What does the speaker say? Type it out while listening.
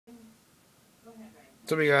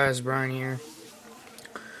What's up, you guys? Brian here.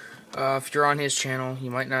 If you're on his channel,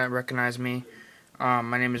 you might not recognize me.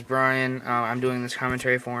 My name is Brian. I'm doing this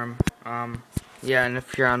commentary for him. Yeah, and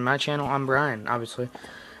if you're on my channel, I'm Brian, obviously.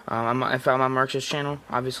 If I'm on Mark's channel,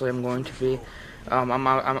 obviously I'm going to be. I'm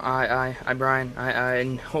Brian,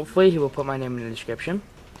 and hopefully he will put my name in the description.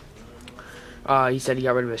 He said he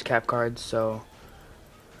got rid of his cap cards, so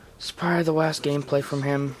it's probably the last gameplay from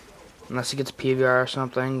him. Unless he gets PVR or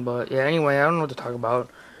something, but yeah, anyway, I don't know what to talk about.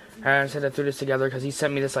 I said I threw this together because he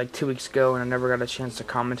sent me this like 2 weeks ago, and I never got a chance to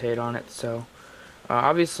commentate on it, so.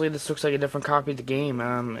 Obviously, this looks like a different copy of the game,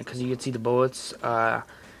 because you can see the bullets. I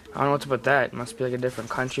don't know what's up with that. It must be like a different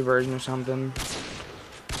country version or something.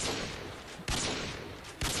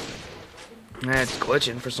 Yeah, it's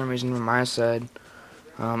glitching for some reason from my side.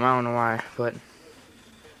 I don't know why, but.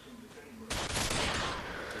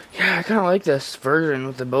 Yeah, I kind of like this version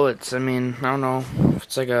with the bullets. I mean, I don't know if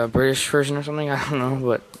it's like a British version or something. I don't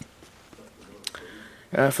know,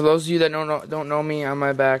 but for those of you that don't know me, on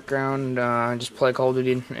my background, I just play Call of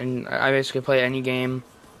Duty, and I basically play any game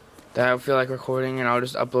that I feel like recording, and I'll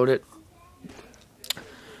just upload it.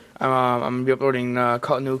 I'm gonna be uploading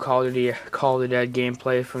new Call of Duty Dead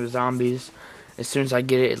gameplay from the zombies as soon as I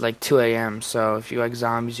get it at like 2 AM. So if you like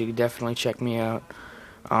zombies, you can definitely check me out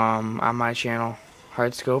on my channel.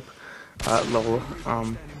 Hardscope, level.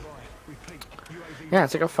 Yeah,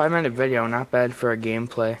 it's like a 5-minute video, not bad for a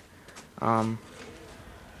gameplay. I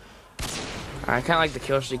kind of like the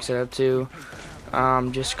kill streak setup too,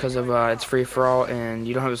 just because of it's free for all and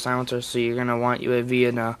you don't have a silencer, so you're gonna want UAV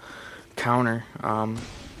and a counter.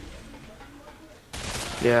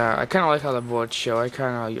 Yeah, I kind of like how the bullets show. I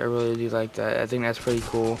really do like that. I think that's pretty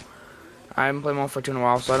cool. I haven't played Modern Warfare in a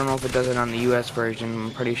while, so I don't know if it does it on the US version.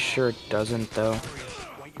 I'm pretty sure it doesn't, though.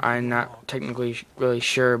 I'm not technically really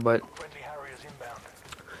sure, but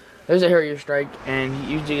there's a Harrier strike, and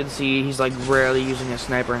you can see he's like rarely using a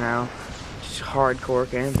sniper now. Just hardcore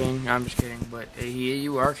camping. I'm just kidding, but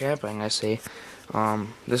you are camping, I see.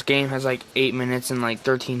 This game has like 8 minutes and like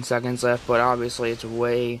 13 seconds left, but obviously it's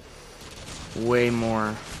way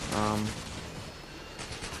more.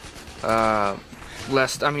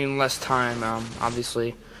 Less time,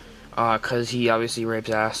 obviously, because he obviously rapes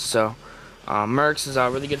ass. So, Merks is a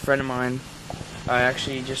really good friend of mine. I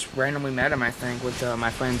actually just randomly met him, I think, with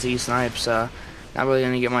my friend Z Snipes. Not really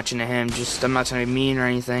gonna get much into him. I'm not trying to be mean or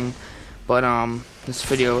anything, but this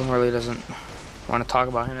video really doesn't want to talk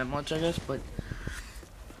about him that much, I guess. But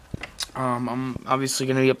I'm obviously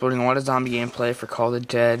gonna be uploading a lot of zombie gameplay for Call of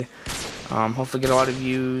Dead. Hopefully get a lot of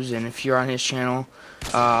views, and if you're on his channel,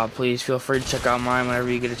 please feel free to check out mine whenever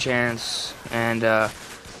you get a chance, and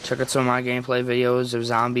check out some of my gameplay videos of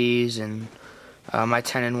zombies, and my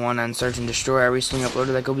 10-1 on Search and Destroy I recently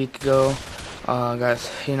uploaded like a week ago. Got,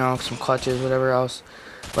 some clutches, whatever else.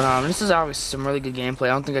 But this is obviously some really good gameplay.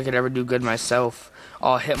 I don't think I could ever do good myself.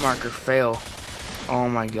 Oh, hit marker fail. Oh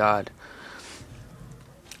my god.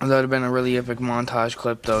 That would have been a really epic montage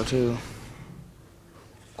clip though too.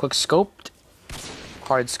 Quick scoped.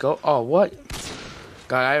 Hard scope. Oh, what?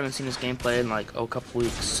 God, I haven't seen this gameplay in like a couple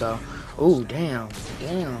weeks, so. Ooh, damn.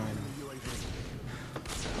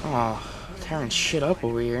 Oh, tearing shit up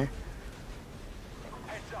over here.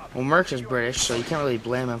 Well, Merkz is British, so you can't really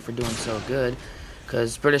blame him for doing so good,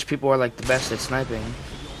 because British people are like the best at sniping.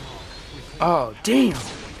 Oh, damn.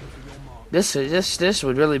 This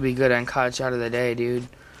would really be good on COD Shot of the Day, dude.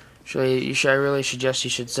 I really suggest you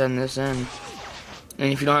should send this in.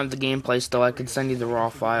 And if you don't have the gameplay still, I could send you the raw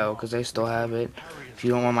file, because they still have it. If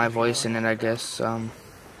you don't want my voice in it, I guess. But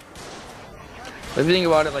if you think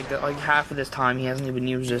about it, like half of this time, he hasn't even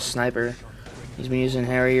used his sniper. He's been using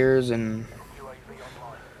Harriers and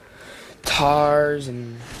TARs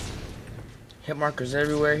and hit markers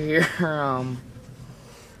everywhere here.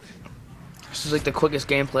 This is like the quickest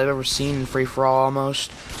gameplay I've ever seen in free for all,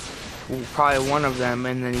 almost. Probably one of them,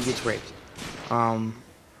 and then he gets raped.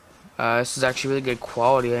 This is actually really good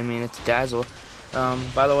quality. I mean, it's dazzle.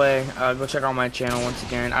 By the way, go check out my channel once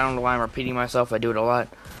again. I don't know why I'm repeating myself. I do it a lot,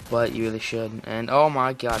 but you really should. And oh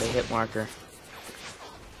my god, a hit marker.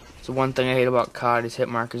 It's the one thing I hate about COD is hit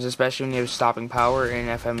markers, especially when you have stopping power in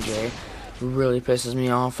FMJ. It really pisses me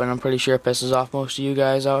off, and I'm pretty sure it pisses off most of you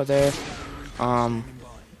guys out there. Yeah,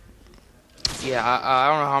 I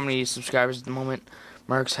don't know how many subscribers at the moment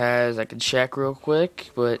Merkz has. I could check real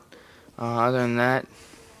quick, but other than that.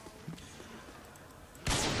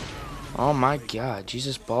 Oh my god,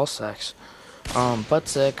 Jesus ball sex. Butt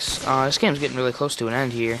sex. This game's getting really close to an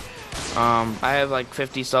end here. I have like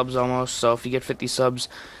 50 subs almost, so if you get 50 subs,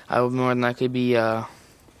 I will more than likely be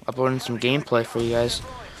uploading some gameplay for you guys.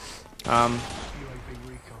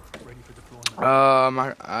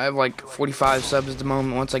 I have like 45 subs at the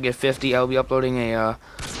moment. Once I get 50, I'll be uploading a,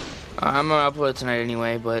 I'm gonna upload it tonight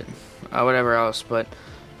anyway, but, whatever else, but,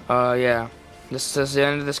 yeah. This is the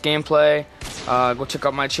end of this gameplay. Go check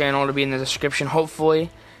out my channel, it'll be in the description, hopefully,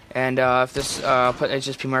 and, if this, put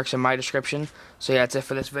HsPMeRkZz in my description. So yeah, that's it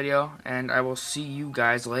for this video, and I will see you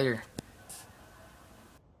guys later.